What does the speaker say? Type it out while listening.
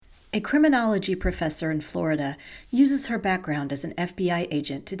A criminology professor in Florida uses her background as an FBI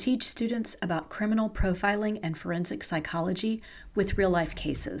agent to teach students about criminal profiling and forensic psychology with real-life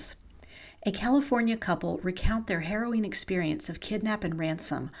cases. A California couple recount their harrowing experience of kidnap and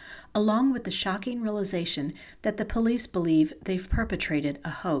ransom, along with the shocking realization that the police believe they've perpetrated a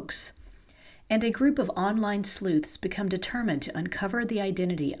hoax. And a group of online sleuths become determined to uncover the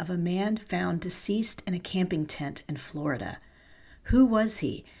identity of a man found deceased in a camping tent in Florida. Who was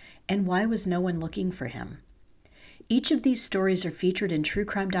he, and why was no one looking for him? Each of these stories are featured in true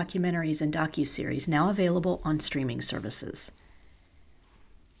crime documentaries and docuseries now available on streaming services.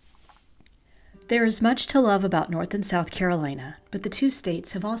 There is much to love about North and South Carolina, but the two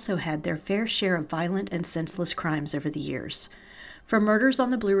states have also had their fair share of violent and senseless crimes over the years. From murders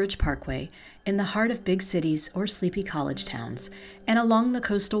on the Blue Ridge Parkway, in the heart of big cities or sleepy college towns, and along the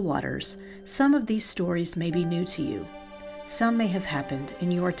coastal waters, some of these stories may be new to you. Some may have happened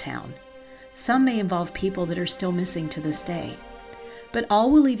in your town. Some may involve people that are still missing to this day. But all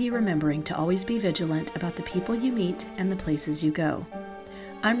will leave you remembering to always be vigilant about the people you meet and the places you go.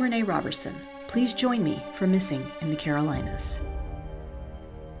 I'm Renee Robertson. Please join me for Missing in the Carolinas.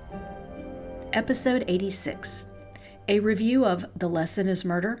 Episode 86. A review of The Lesson is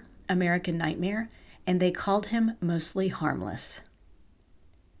Murder, American Nightmare, and They Called Him Mostly Harmless.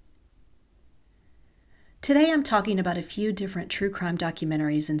 Today I'm talking about a few different true crime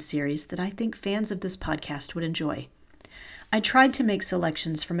documentaries and series that I think fans of this podcast would enjoy. I tried to make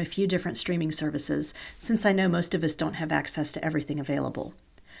selections from a few different streaming services since I know most of us don't have access to everything available.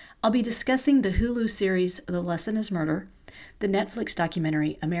 I'll be discussing the Hulu series The Lesson is Murder, the Netflix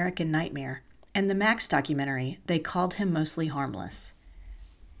documentary American Nightmare, and the Max documentary They Called Him Mostly Harmless.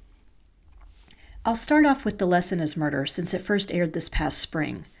 I'll start off with The Lesson is Murder since it first aired this past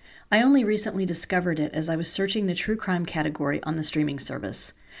spring. I only recently discovered it as I was searching the true crime category on the streaming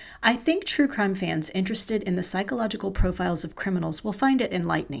service. I think true crime fans interested in the psychological profiles of criminals will find it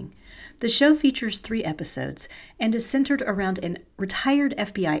enlightening. The show features 3 episodes and is centered around a retired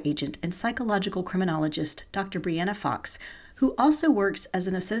FBI agent and psychological criminologist, Dr. Brianna Fox, who also works as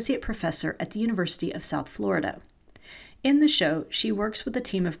an associate professor at the University of South Florida. In the show, she works with a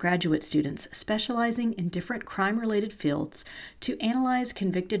team of graduate students specializing in different crime-related fields to analyze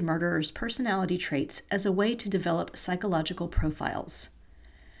convicted murderers' personality traits as a way to develop psychological profiles.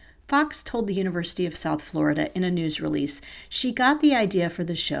 Fox told the University of South Florida in a news release she got the idea for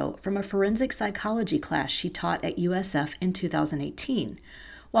the show from a forensic psychology class she taught at USF in 2018.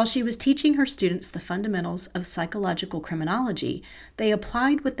 While she was teaching her students the fundamentals of psychological criminology, they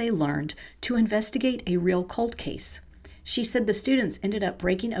applied what they learned to investigate a real cold case. She said the students ended up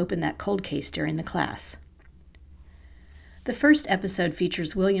breaking open that cold case during the class. The first episode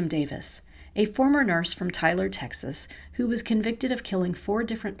features William Davis, a former nurse from Tyler, Texas, who was convicted of killing 4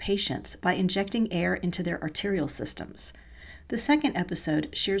 different patients by injecting air into their arterial systems. The second episode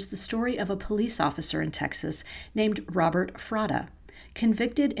shares the story of a police officer in Texas named Robert Frada,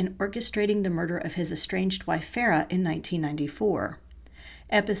 convicted in orchestrating the murder of his estranged wife Farah in 1994.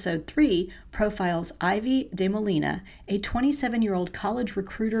 Episode 3 profiles Ivy De Molina, a 27-year-old college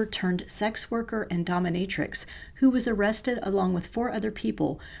recruiter turned sex worker and dominatrix who was arrested along with 4 other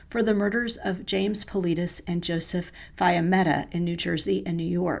people for the murders of James Politis and Joseph Fiametta in New Jersey and New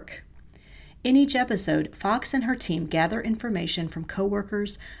York. In each episode, Fox and her team gather information from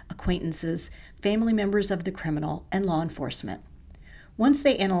coworkers, acquaintances, family members of the criminal, and law enforcement. Once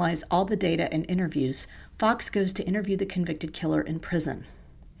they analyze all the data and interviews, Fox goes to interview the convicted killer in prison.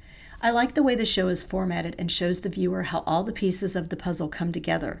 I like the way the show is formatted and shows the viewer how all the pieces of the puzzle come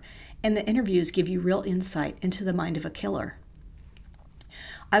together, and the interviews give you real insight into the mind of a killer.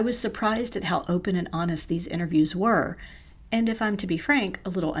 I was surprised at how open and honest these interviews were, and if I'm to be frank,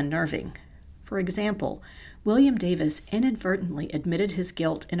 a little unnerving. For example, William Davis inadvertently admitted his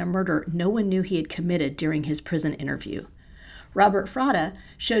guilt in a murder no one knew he had committed during his prison interview. Robert Frada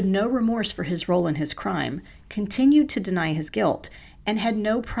showed no remorse for his role in his crime, continued to deny his guilt, and had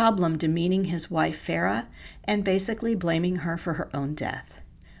no problem demeaning his wife Farah and basically blaming her for her own death.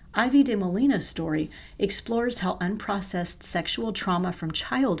 Ivy De Molina's story explores how unprocessed sexual trauma from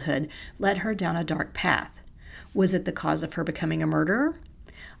childhood led her down a dark path. Was it the cause of her becoming a murderer?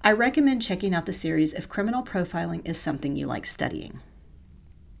 I recommend checking out the series if criminal profiling is something you like studying.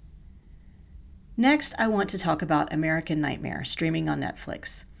 Next, I want to talk about American Nightmare, streaming on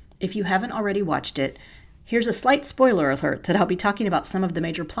Netflix. If you haven't already watched it, here's a slight spoiler alert that I'll be talking about some of the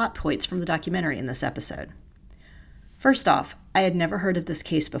major plot points from the documentary in this episode. First off, I had never heard of this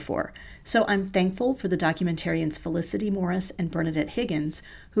case before, so I'm thankful for the documentarians Felicity Morris and Bernadette Higgins,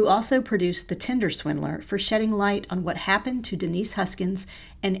 who also produced The Tinder Swindler, for shedding light on what happened to Denise Huskins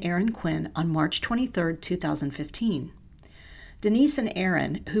and Aaron Quinn on March 23, 2015. Denise and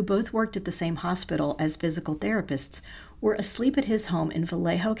Aaron, who both worked at the same hospital as physical therapists, were asleep at his home in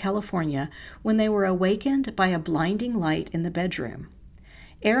Vallejo, California, when they were awakened by a blinding light in the bedroom.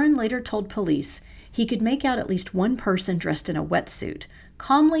 Aaron later told police he could make out at least one person dressed in a wetsuit,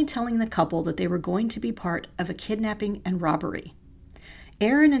 calmly telling the couple that they were going to be part of a kidnapping and robbery.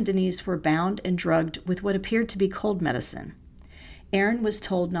 Aaron and Denise were bound and drugged with what appeared to be cold medicine. Aaron was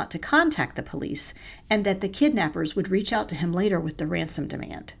told not to contact the police and that the kidnappers would reach out to him later with the ransom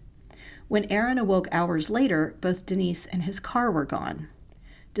demand. When Aaron awoke hours later, both Denise and his car were gone.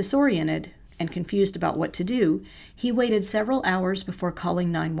 Disoriented and confused about what to do, he waited several hours before calling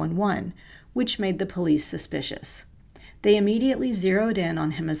 911, which made the police suspicious. They immediately zeroed in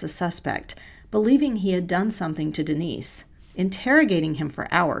on him as a suspect, believing he had done something to Denise, interrogating him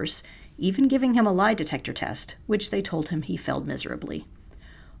for hours, even giving him a lie detector test, which they told him he failed miserably.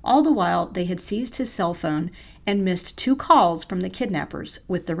 All the while, they had seized his cell phone and missed 2 calls from the kidnappers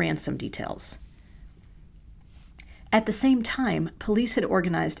with the ransom details. At the same time, police had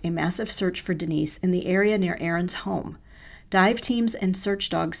organized a massive search for Denise in the area near Aaron's home. Dive teams and search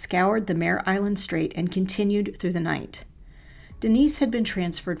dogs scoured the Mare Island Strait and continued through the night. Denise had been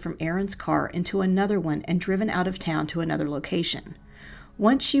transferred from Aaron's car into another one and driven out of town to another location.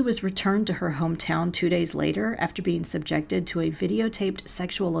 Once she was returned to her hometown 2 days later after being subjected to a videotaped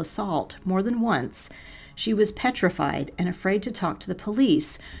sexual assault more than once, she was petrified and afraid to talk to the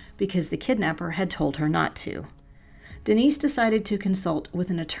police because the kidnapper had told her not to. Denise decided to consult with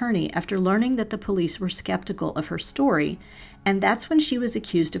an attorney after learning that the police were skeptical of her story, and that's when she was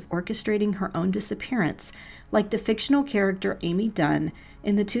accused of orchestrating her own disappearance, like the fictional character Amy Dunn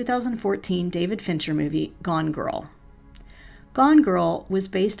in the 2014 David Fincher movie Gone Girl. Gone Girl was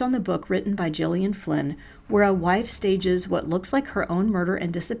based on the book written by Gillian Flynn, where a wife stages what looks like her own murder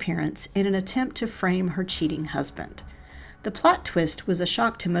and disappearance in an attempt to frame her cheating husband. The plot twist was a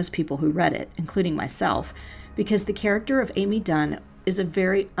shock to most people who read it, including myself, because the character of Amy Dunn is a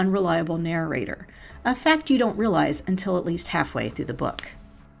very unreliable narrator, a fact you don't realize until at least halfway through the book.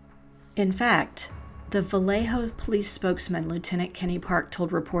 In fact, the Vallejo police spokesman, Lieutenant Kenny Park,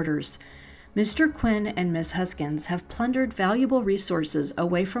 told reporters, "Mr. Quinn and Ms. Huskins have plundered valuable resources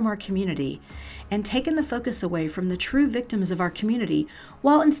away from our community and taken the focus away from the true victims of our community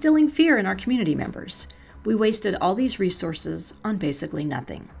while instilling fear in our community members. We wasted all these resources on basically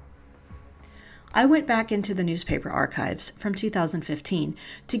nothing." I went back into the newspaper archives from 2015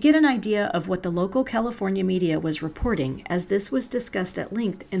 to get an idea of what the local California media was reporting, as this was discussed at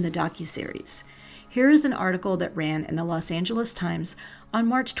length in the docuseries. Here is an article that ran in the Los Angeles Times on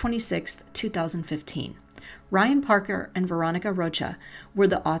March 26, 2015. Ryan Parker and Veronica Rocha were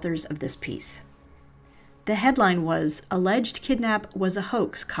the authors of this piece. The headline was, "Alleged Kidnap Was a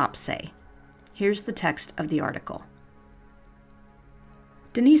Hoax, Cops Say." Here's the text of the article.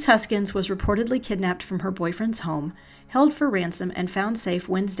 Denise Huskins was reportedly kidnapped from her boyfriend's home, held for ransom, and found safe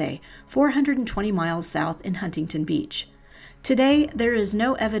Wednesday, 420 miles south in Huntington Beach. Today, there is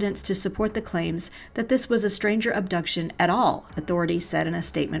no evidence to support the claims that this was a stranger abduction at all, authorities said in a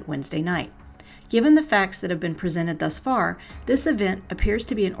statement Wednesday night. Given the facts that have been presented thus far, this event appears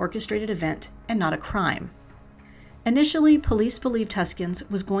to be an orchestrated event and not a crime. Initially, police believed Huskins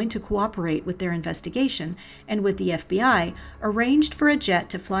was going to cooperate with their investigation and, with the FBI, arranged for a jet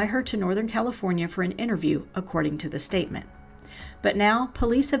to fly her to Northern California for an interview, according to the statement. But now,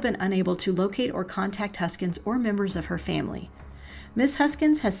 police have been unable to locate or contact Huskins or members of her family. Ms.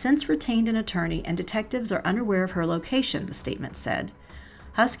 Huskins has since retained an attorney and detectives are unaware of her location, the statement said.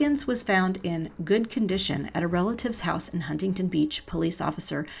 Huskins was found in good condition at a relative's house in Huntington Beach, police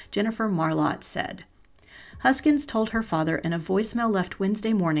officer Jennifer Marlott said. Huskins told her father in a voicemail left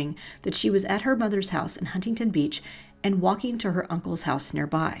Wednesday morning that she was at her mother's house in Huntington Beach and walking to her uncle's house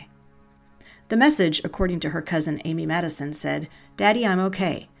nearby. The message, according to her cousin Amy Madison, said, "Daddy, I'm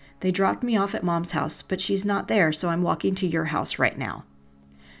okay. They dropped me off at Mom's house, but she's not there, so I'm walking to your house right now."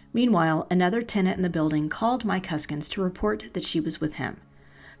 Meanwhile, another tenant in the building called Mike Huskins to report that she was with him.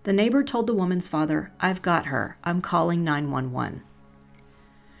 The neighbor told the woman's father, "I've got her. I'm calling 911."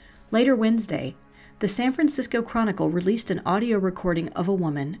 Later Wednesday, the San Francisco Chronicle released an audio recording of a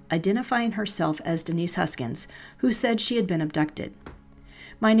woman identifying herself as Denise Huskins, who said she had been abducted.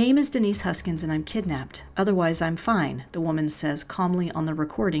 "My name is Denise Huskins and I'm kidnapped. Otherwise, I'm fine," the woman says calmly on the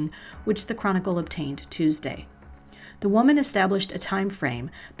recording, which the Chronicle obtained Tuesday. the woman established a time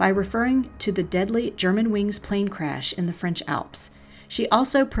frame by referring to the deadly Germanwings plane crash in the French Alps. She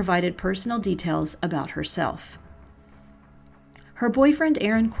also provided personal details about herself. Her boyfriend,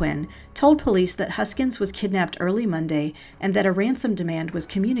 Aaron Quinn, told police that Huskins was kidnapped early Monday and that a ransom demand was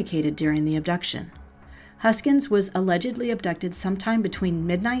communicated during the abduction. Huskins was allegedly abducted sometime between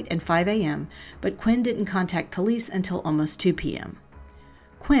midnight and 5 a.m., but Quinn didn't contact police until almost 2 p.m.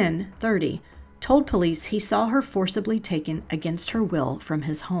 Quinn, 30, told police he saw her forcibly taken against her will from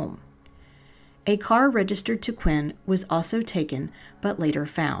his home. A car registered to Quinn was also taken, but later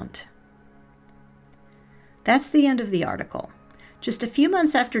found. That's the end of the article. Just a few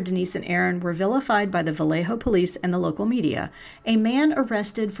months after Denise and Aaron were vilified by the Vallejo police and the local media, a man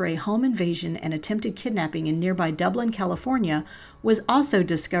arrested for a home invasion and attempted kidnapping in nearby Dublin, California, was also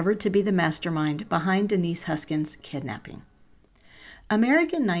discovered to be the mastermind behind Denise Huskins' kidnapping.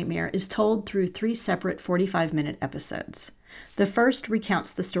 American Nightmare is told through 3 separate 45-minute episodes. The first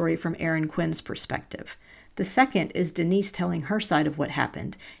recounts the story from Aaron Quinn's perspective. The second is Denise telling her side of what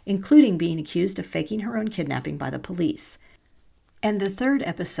happened, including being accused of faking her own kidnapping by the police. And the third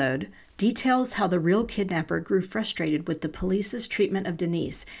episode details how the real kidnapper grew frustrated with the police's treatment of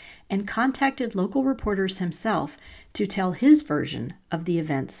Denise and contacted local reporters himself to tell his version of the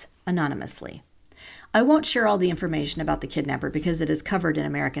events anonymously. I won't share all the information about the kidnapper because it is covered in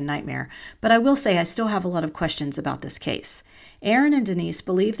American Nightmare, but I will say I still have a lot of questions about this case. Aaron and Denise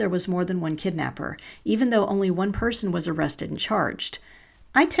believe there was more than one kidnapper, even though only one person was arrested and charged.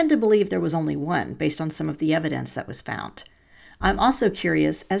 I tend to believe there was only one, based on some of the evidence that was found. I'm also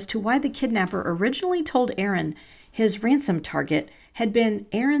curious as to why the kidnapper originally told Aaron his ransom target had been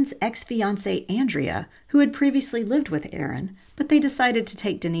Aaron's ex-fiancée Andrea, who had previously lived with Aaron, but they decided to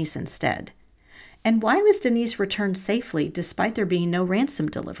take Denise instead. And why was Denise returned safely despite there being no ransom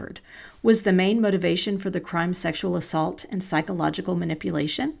delivered? Was the main motivation for the crime sexual assault and psychological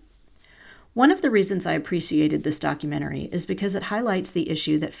manipulation? One of the reasons I appreciated this documentary is because it highlights the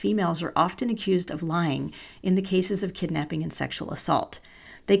issue that females are often accused of lying in the cases of kidnapping and sexual assault.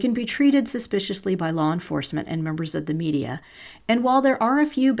 They can be treated suspiciously by law enforcement and members of the media, and while there are a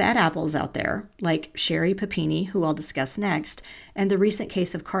few bad apples out there, like Sherry Papini, who I'll discuss next, and the recent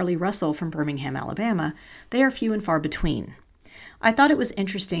case of Carly Russell from Birmingham, Alabama, they are few and far between. I thought it was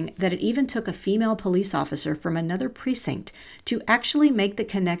interesting that it even took a female police officer from another precinct to actually make the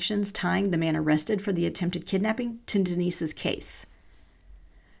connections tying the man arrested for the attempted kidnapping to Denise's case.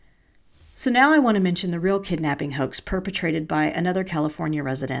 So now I want to mention the real kidnapping hoax perpetrated by another California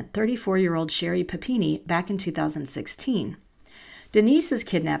resident, 34-year-old Sherry Papini, back in 2016. Denise's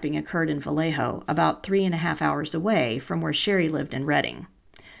kidnapping occurred in Vallejo, about 3.5 hours away from where Sherry lived in Redding.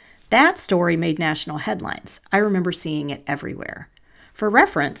 That story made national headlines. I remember seeing it everywhere. For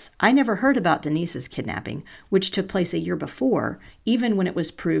reference, I never heard about Denise's kidnapping, which took place a year before, even when it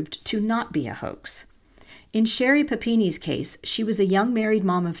was proved to not be a hoax. In Sherry Papini's case, she was a young married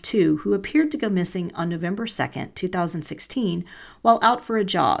mom of 2 who appeared to go missing on November 2nd, 2016, while out for a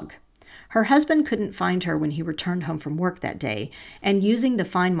jog. Her husband couldn't find her when he returned home from work that day, and using the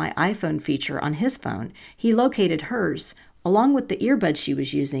Find My iPhone feature on his phone, he located hers, along with the earbuds she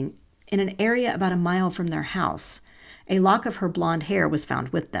was using, in an area about a mile from their house. A lock of her blonde hair was found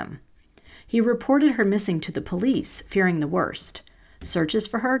with them. He reported her missing to the police, fearing the worst. Searches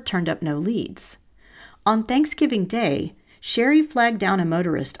for her turned up no leads. On Thanksgiving Day, Sherry flagged down a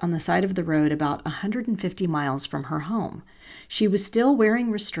motorist on the side of the road about 150 miles from her home. She was still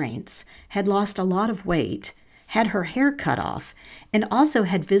wearing restraints, had lost a lot of weight, had her hair cut off, and also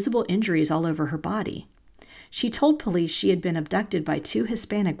had visible injuries all over her body. She told police she had been abducted by 2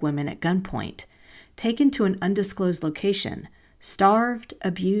 Hispanic women at gunpoint, taken to an undisclosed location, starved,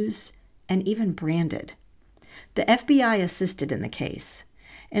 abused, and even branded. The FBI assisted in the case.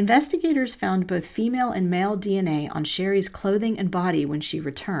 Investigators found both female and male DNA on Sherry's clothing and body when she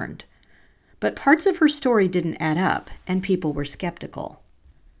returned. But parts of her story didn't add up, and people were skeptical.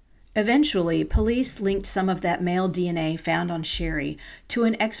 Eventually, police linked some of that male DNA found on Sherry to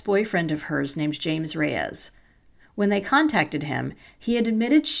an ex-boyfriend of hers named James Reyes. When they contacted him, he had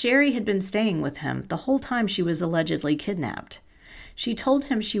admitted Sherry had been staying with him the whole time she was allegedly kidnapped. She told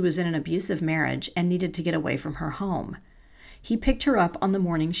him she was in an abusive marriage and needed to get away from her home. He picked her up on the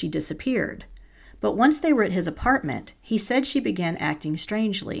morning she disappeared. But once they were at his apartment, he said she began acting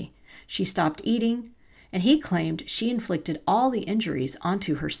strangely. She stopped eating, and he claimed she inflicted all the injuries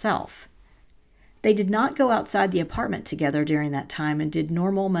onto herself. They did not go outside the apartment together during that time and did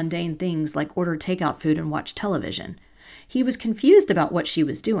normal, mundane things like order takeout food and watch television. He was confused about what she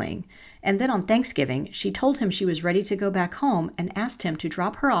was doing, and then on Thanksgiving, she told him she was ready to go back home and asked him to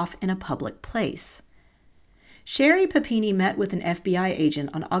drop her off in a public place. Sherry Papini met with an FBI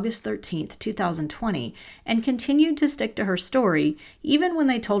agent on August 13, 2020, and continued to stick to her story even when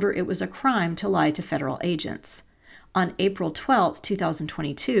they told her it was a crime to lie to federal agents. On April 12,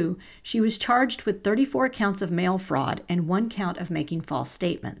 2022, she was charged with 34 counts of mail fraud and 1 count of making false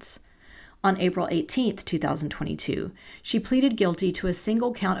statements. On April 18, 2022, she pleaded guilty to a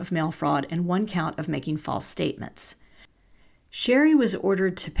single count of mail fraud and 1 count of making false statements. Sherry was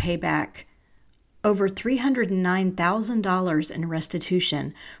ordered to pay back over $309,000 in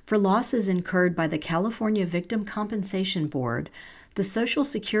restitution for losses incurred by the California Victim Compensation Board, the Social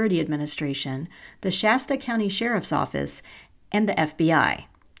Security Administration, the Shasta County Sheriff's Office, and the FBI.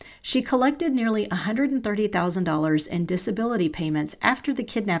 She collected nearly $130,000 in disability payments after the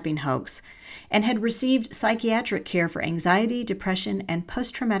kidnapping hoax and had received psychiatric care for anxiety, depression, and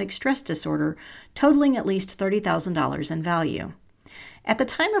post-traumatic stress disorder, totaling at least $30,000 in value. At the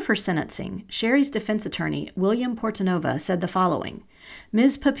time of her sentencing, Sherry's defense attorney, William Portanova, said the following: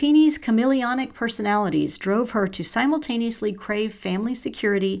 Ms. Papini's chameleonic personalities drove her to simultaneously crave family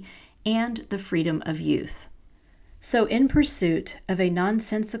security and the freedom of youth. So, in pursuit of a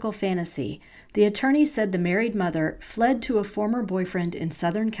nonsensical fantasy, the attorney said the married mother fled to a former boyfriend in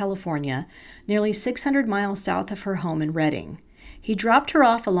Southern California, nearly 600 miles south of her home in Redding. He dropped her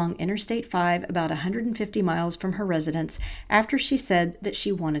off along Interstate 5 about 150 miles from her residence after she said that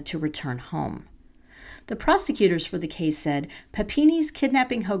she wanted to return home. The prosecutors for the case said Papini's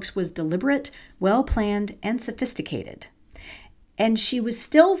kidnapping hoax was deliberate, well-planned, and sophisticated. And she was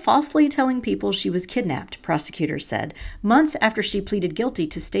still falsely telling people she was kidnapped, prosecutors said, months after she pleaded guilty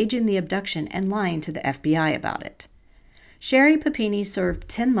to staging the abduction and lying to the FBI about it. Sherry Papini served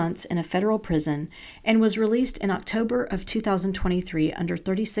 10 months in a federal prison and was released in October of 2023 under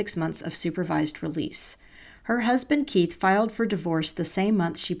 36 months of supervised release. Her husband Keith filed for divorce the same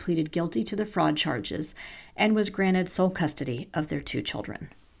month she pleaded guilty to the fraud charges and was granted sole custody of their 2 children.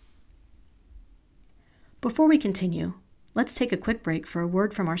 Before we continue, let's take a quick break for a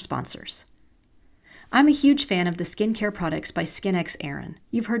word from our sponsors. I'm a huge fan of the skincare products by SkinX Aaron.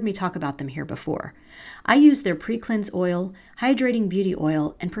 You've heard me talk about them here before. I use their pre-cleanse oil, hydrating beauty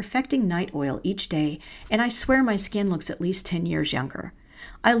oil, and perfecting night oil each day, and I swear my skin looks at least 10 years younger.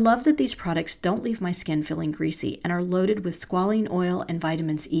 I love that these products don't leave my skin feeling greasy and are loaded with squalene oil and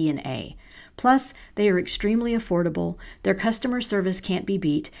vitamins E and A. Plus, they are extremely affordable, their customer service can't be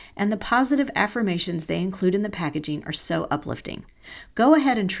beat, and the positive affirmations they include in the packaging are so uplifting. Go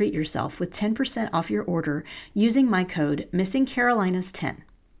ahead and treat yourself with 10% off your order using my code MissingCarolinas10.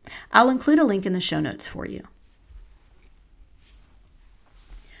 I'll include a link in the show notes for you.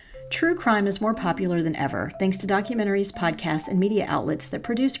 True crime is more popular than ever, thanks to documentaries, podcasts, and media outlets that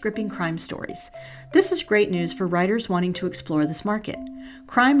produce gripping crime stories. This is great news for writers wanting to explore this market.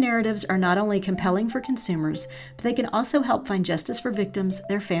 Crime narratives are not only compelling for consumers, but they can also help find justice for victims,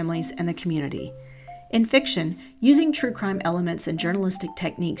 their families, and the community. In fiction, using true crime elements and journalistic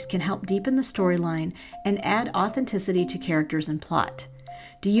techniques can help deepen the storyline and add authenticity to characters and plot.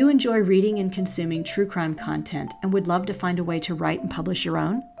 Do you enjoy reading and consuming true crime content and would love to find a way to write and publish your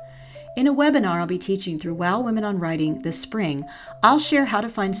own? In a webinar I'll be teaching through Wow Women on Writing this spring, I'll share how to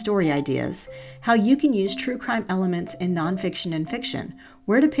find story ideas, how you can use true crime elements in nonfiction and fiction,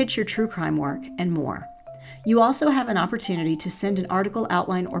 where to pitch your true crime work, and more. You also have an opportunity to send an article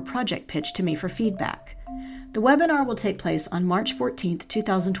outline or project pitch to me for feedback. The webinar will take place on March 14,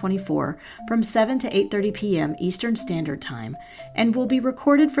 2024 from 7 to 8:30 p.m. Eastern Standard Time and will be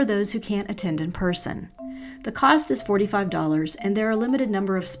recorded for those who can't attend in person. The cost is $45 and there are a limited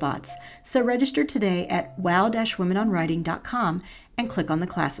number of spots, so register today at wow-womenonwriting.com and click on the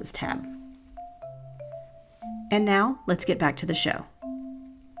Classes tab. And now, let's get back to the show.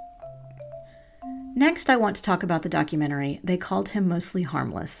 Next, I want to talk about the documentary They Called Him Mostly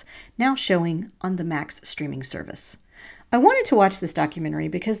Harmless, now showing on the Max streaming service. I wanted to watch this documentary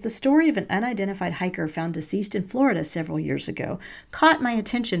because the story of an unidentified hiker found deceased in Florida several years ago caught my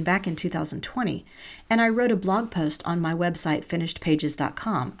attention back in 2020, and I wrote a blog post on my website,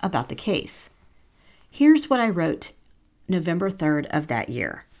 finishedpages.com, about the case. Here's what I wrote November 3rd of that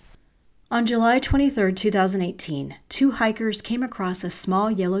year. On July 23, 2018, 2 hikers came across a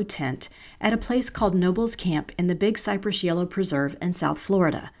small yellow tent at a place called Noble's Camp in the Big Cypress Yellow Preserve in South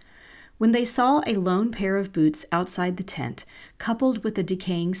Florida. When they saw a lone pair of boots outside the tent, coupled with a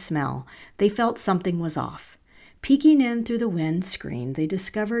decaying smell, they felt something was off. Peeking in through the wind screen, they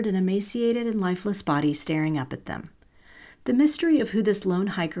discovered an emaciated and lifeless body staring up at them. The mystery of who this lone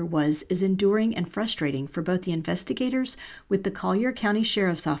hiker was is enduring and frustrating for both the investigators with the Collier County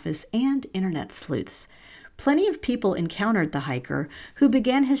Sheriff's Office and internet sleuths. Plenty of people encountered the hiker, who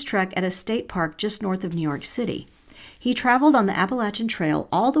began his trek at a state park just north of New York City. He traveled on the Appalachian Trail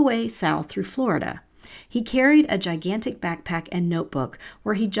all the way south through Florida. He carried a gigantic backpack and notebook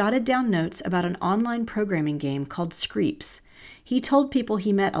where he jotted down notes about an online programming game called Screeps. He told people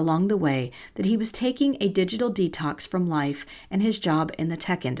he met along the way that he was taking a digital detox from life and his job in the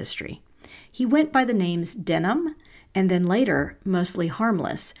tech industry. He went by the names Denim and then later Mostly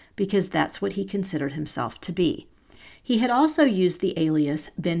Harmless because that's what he considered himself to be. He had also used the alias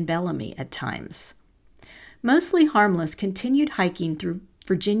Ben Bellamy at times. Mostly Harmless continued hiking through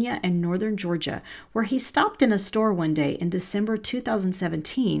Virginia and northern Georgia, where he stopped in a store one day in December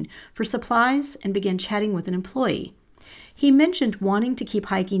 2017 for supplies and began chatting with an employee. He mentioned wanting to keep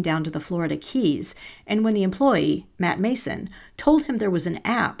hiking down to the Florida Keys, and when the employee, Matt Mason, told him there was an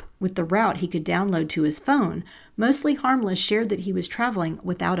app with the route he could download to his phone, Mostly Harmless shared that he was traveling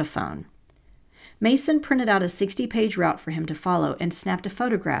without a phone. Mason printed out a 60-page route for him to follow and snapped a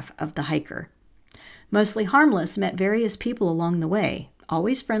photograph of the hiker. Mostly Harmless met various people along the way,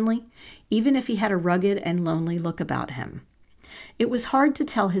 always friendly, even if he had a rugged and lonely look about him. It was hard to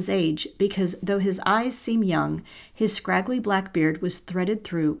tell his age because, though his eyes seemed young, his scraggly black beard was threaded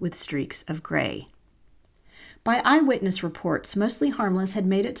through with streaks of gray. By eyewitness reports, Mostly Harmless had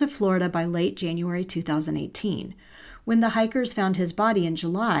made it to Florida by late January 2018. When the hikers found his body in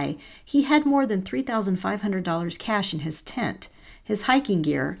July, he had more than $3,500 cash in his tent, his hiking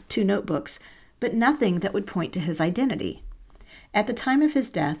gear, 2 notebooks, but nothing that would point to his identity. At the time of his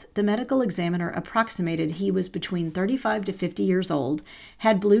death, the medical examiner approximated he was between 35 to 50 years old,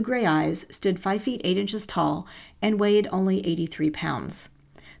 had blue-gray eyes, stood 5 feet 8 inches tall, and weighed only 83 pounds.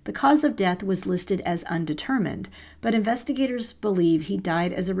 The cause of death was listed as undetermined, but investigators believe he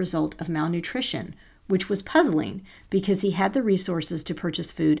died as a result of malnutrition, which was puzzling because he had the resources to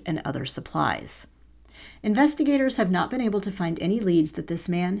purchase food and other supplies. Investigators have not been able to find any leads that this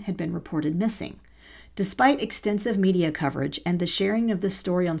man had been reported missing. Despite extensive media coverage and the sharing of this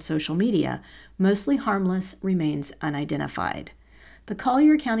story on social media, Mostly Harmless remains unidentified. The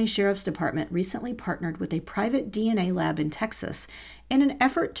Collier County Sheriff's Department recently partnered with a private DNA lab in Texas in an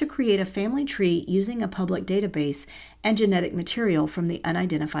effort to create a family tree using a public database and genetic material from the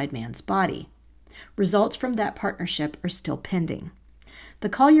unidentified man's body. Results from that partnership are still pending. The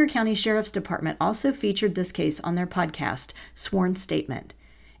Collier County Sheriff's Department also featured this case on their podcast, Sworn Statement.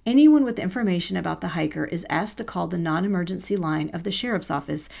 Anyone with information about the hiker is asked to call the non-emergency line of the Sheriff's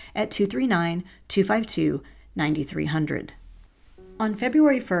Office at 239-252-9300. On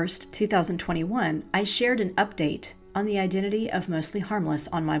February 1st, 2021, I shared an update on the identity of Mostly Harmless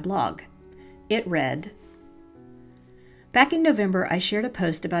on my blog. It read, "Back in November, I shared a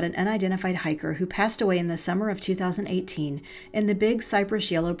post about an unidentified hiker who passed away in the summer of 2018 in the Big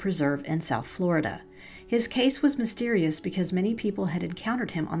Cypress Yellow Preserve in South Florida. His case was mysterious because many people had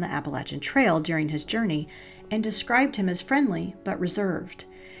encountered him on the Appalachian Trail during his journey and described him as friendly but reserved.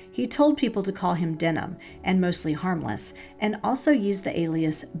 He told people to call him Denim and Mostly Harmless, and also used the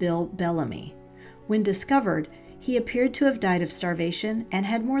alias Bill Bellamy. When discovered, he appeared to have died of starvation and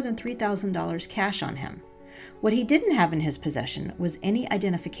had more than $3,000 cash on him. What he didn't have in his possession was any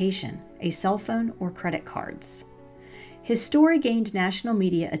identification, a cell phone, or credit cards." His story gained national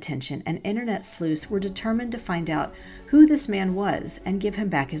media attention, and internet sleuths were determined to find out who this man was and give him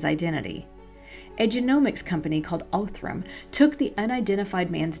back his identity. A genomics company called Othram took the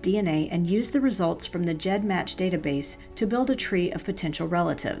unidentified man's DNA and used the results from the GEDmatch database to build a tree of potential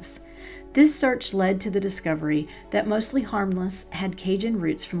relatives. This search led to the discovery that Mostly Harmless had Cajun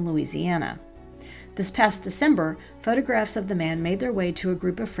roots from Louisiana. This past December, photographs of the man made their way to a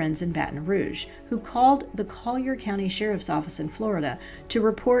group of friends in Baton Rouge, who called the Collier County Sheriff's Office in Florida to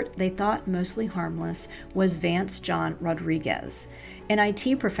report they thought Mostly Harmless was Vance John Rodriguez, an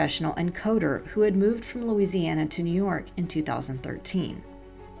IT professional and coder who had moved from Louisiana to New York in 2013.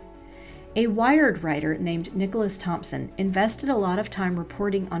 A Wired writer named Nicholas Thompson invested a lot of time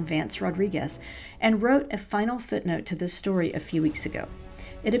reporting on Vance Rodriguez and wrote a final footnote to this story a few weeks ago.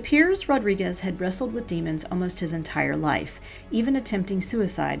 It appears Rodriguez had wrestled with demons almost his entire life, even attempting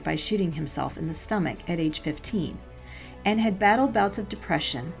suicide by shooting himself in the stomach at age 15, and had battled bouts of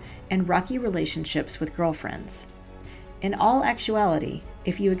depression and rocky relationships with girlfriends. In all actuality,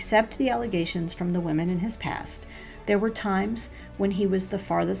 if you accept the allegations from the women in his past, there were times when he was the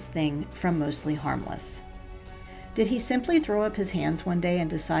farthest thing from Mostly Harmless. Did he simply throw up his hands one day and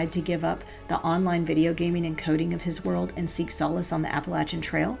decide to give up the online video gaming and coding of his world and seek solace on the Appalachian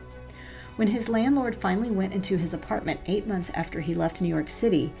Trail? When his landlord finally went into his apartment 8 months after he left New York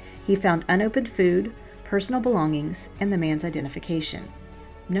City, he found unopened food, personal belongings, and the man's identification.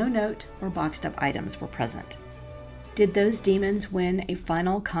 No note or boxed up items were present. Did those demons win a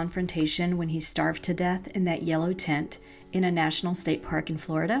final confrontation when he starved to death in that yellow tent in a national state park in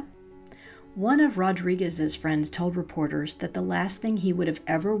Florida? One of Rodriguez's friends told reporters that the last thing he would have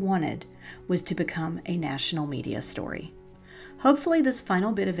ever wanted was to become a national media story. Hopefully, this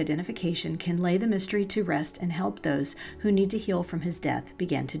final bit of identification can lay the mystery to rest and help those who need to heal from his death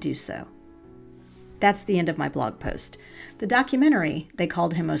begin to do so. That's the end of my blog post. The documentary, They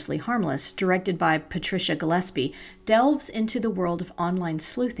Called Him Mostly Harmless, directed by Patricia Gillespie, delves into the world of online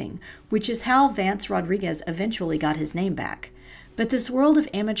sleuthing, which is how Vance Rodriguez eventually got his name back. But this world of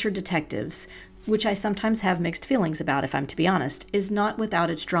amateur detectives, which I sometimes have mixed feelings about if I'm to be honest, is not without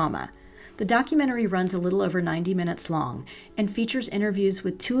its drama. The documentary runs a little over 90 minutes long and features interviews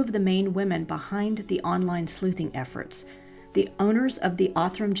with two of the main women behind the online sleuthing efforts, the owners of the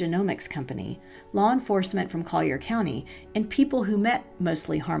Othram Genomics Company, law enforcement from Collier County, and people who met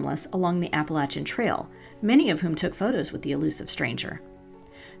Mostly Harmless along the Appalachian Trail, many of whom took photos with the elusive stranger.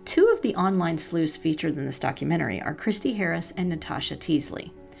 Two of the online sleuths featured in this documentary are Christy Harris and Natasha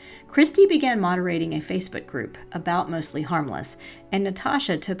Teasley. Christy began moderating a Facebook group about Mostly Harmless, and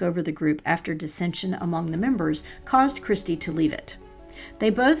Natasha took over the group after dissension among the members caused Christy to leave it.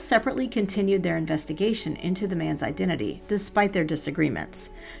 They both separately continued their investigation into the man's identity, despite their disagreements.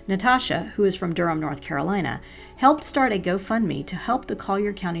 Natasha, who is from Durham, North Carolina, helped start a GoFundMe to help the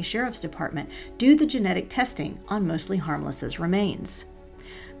Collier County Sheriff's Department do the genetic testing on Mostly Harmless's remains.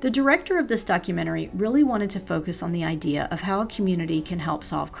 The director of this documentary really wanted to focus on the idea of how a community can help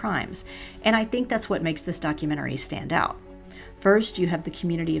solve crimes, and I think that's what makes this documentary stand out. First, you have the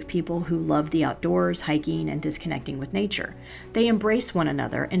community of people who love the outdoors, hiking, and disconnecting with nature. They embrace one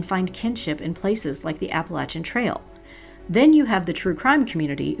another and find kinship in places like the Appalachian Trail. Then you have the true crime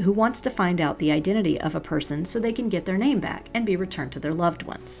community who wants to find out the identity of a person so they can get their name back and be returned to their loved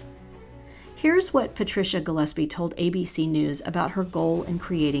ones. Here's what Patricia Gillespie told ABC News about her goal in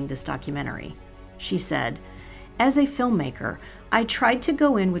creating this documentary. She said, "As a filmmaker, I tried to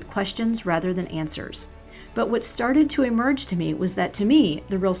go in with questions rather than answers. But what started to emerge to me was that, to me,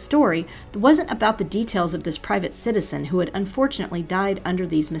 the real story wasn't about the details of this private citizen who had unfortunately died under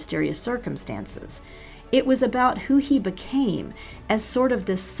these mysterious circumstances. It was about who he became as sort of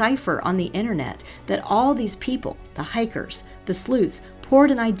this cipher on the internet that all these people, the hikers, the sleuths,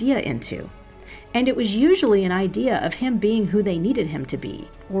 poured an idea into. And it was usually an idea of him being who they needed him to be,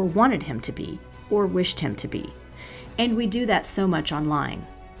 or wanted him to be, or wished him to be. And we do that so much online."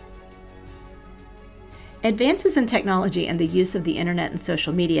 Advances in technology and the use of the internet and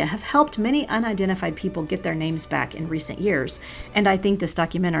social media have helped many unidentified people get their names back in recent years, and I think this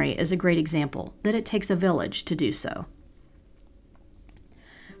documentary is a great example that it takes a village to do so.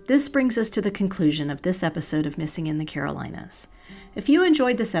 This brings us to the conclusion of this episode of Missing in the Carolinas. If you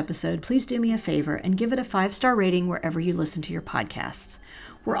enjoyed this episode, please do me a favor and give it a 5-star rating wherever you listen to your podcasts.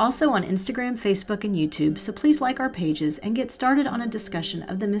 We're also on Instagram, Facebook, and YouTube, so please like our pages and get started on a discussion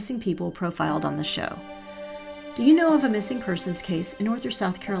of the missing people profiled on the show. Do you know of a missing persons case in North or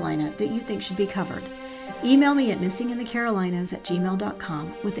South Carolina that you think should be covered? Email me at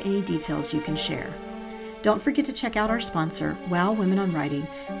missinginthecarolinas@gmail.com with any details you can share. Don't forget to check out our sponsor, WOW Women on Writing,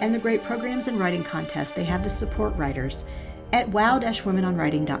 and the great programs and writing contests they have to support writers at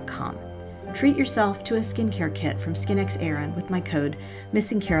wow-womenonwriting.com. Treat yourself to a skincare kit from SkinX Aaron with my code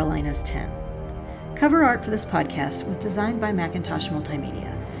MissingCarolinas10. Cover art for this podcast was designed by Macintosh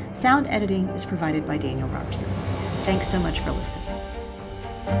Multimedia. Sound editing is provided by Daniel Robertson. Thanks so much for listening.